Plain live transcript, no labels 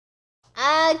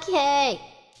Okay.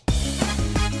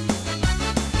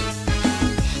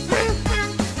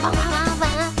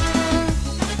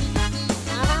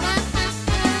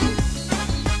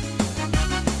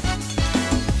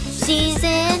 She's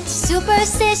into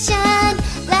superstition,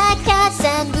 black cats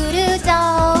and voodoo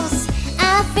dolls.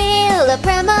 I feel a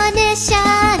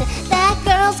premonition, that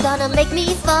girl's gonna make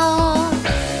me fall.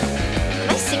 Am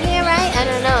I singing it right? I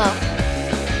don't know.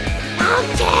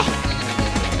 Okay.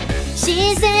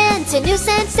 She's into new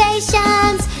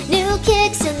sensations, new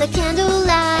kicks in the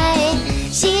candlelight.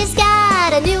 She's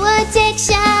got a new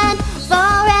addiction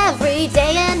for every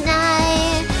day and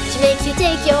night. She makes you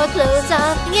take your clothes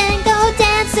off and go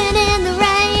dancing in the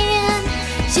rain.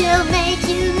 She'll make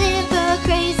you live a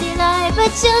crazy life,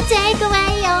 but she'll take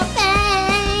away your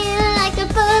pain like a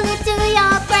bullet to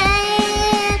your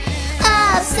brain.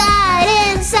 Upside,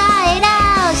 inside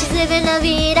out, she's living la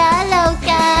vida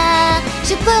loca.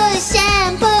 She'll push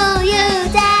and pull you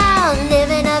down,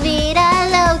 living la vida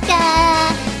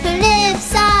loca. Her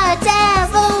lips are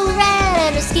devil red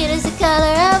and her skin is the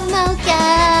color of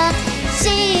mocha.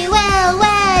 She will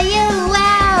wear you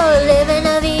out, living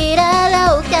la vida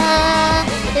loca.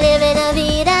 Living la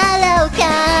vida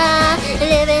loca.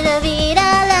 Living la vida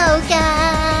loca.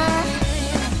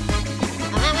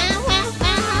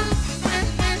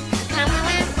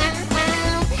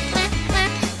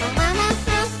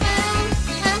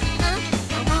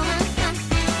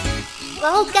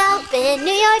 Woke up in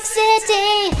New York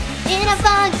City, in a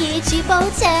funky cheap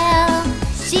hotel.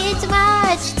 She took my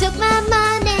heart, she took my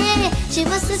money. She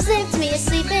must have slipped me a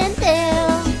sleeping pill.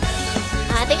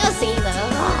 I think I'll sing though.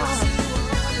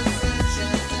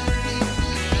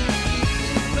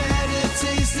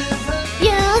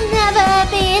 You'll never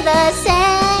be the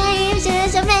same.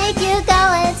 She'll make you go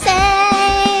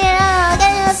insane. Oh,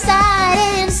 get upside,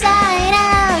 inside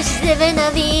out. She's living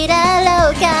la vida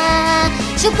loca.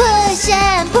 She'll push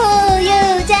and pull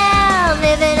you down,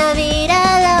 living la vida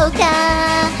loca.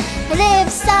 Her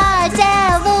lips are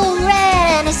devil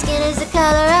red and her skin is the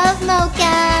color of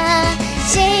mocha.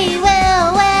 She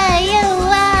will wear you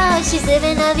out. She's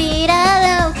living la vida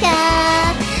loca.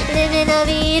 Living la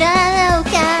vida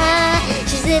loca.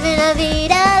 She's living la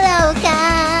vida loca.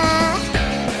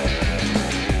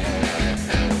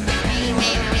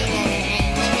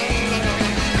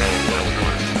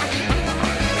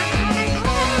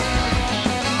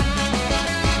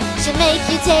 She'll make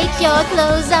you take your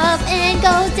clothes off and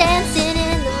go dancing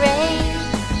in the rain.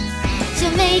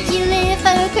 She'll make you live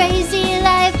her crazy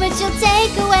life, but she'll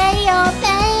take away your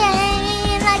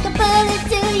pain like a bullet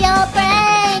to your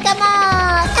brain. Come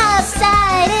on,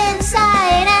 outside,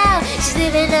 inside out. She's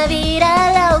living la vida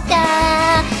loca.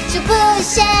 She'll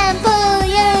push and pull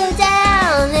you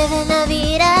down, living la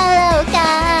vida loca.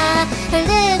 Her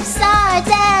lips are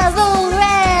devil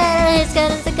red, her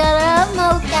skin is the color of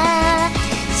mocha.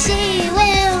 She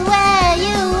will wear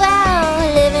you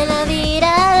out, living la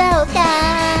vida loca.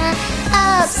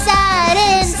 Upside,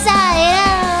 inside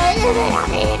out, living la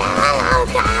vida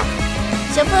loca.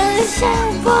 She'll push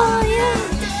and pull you,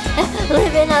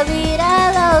 living la vida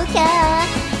loca.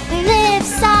 Her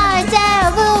lips are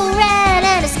devil red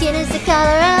and her skin is the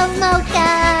color of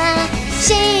mocha.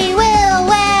 She will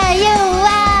wear you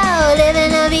out,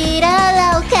 living la vida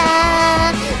loca.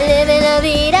 Living la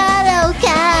vida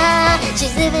loca.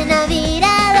 She's living la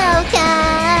vida loca.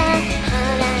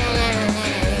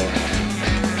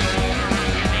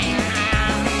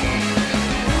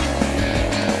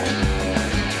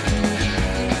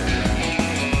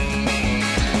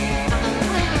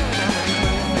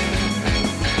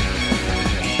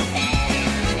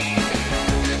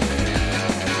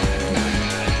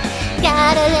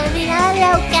 Gotta live vida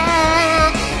loca.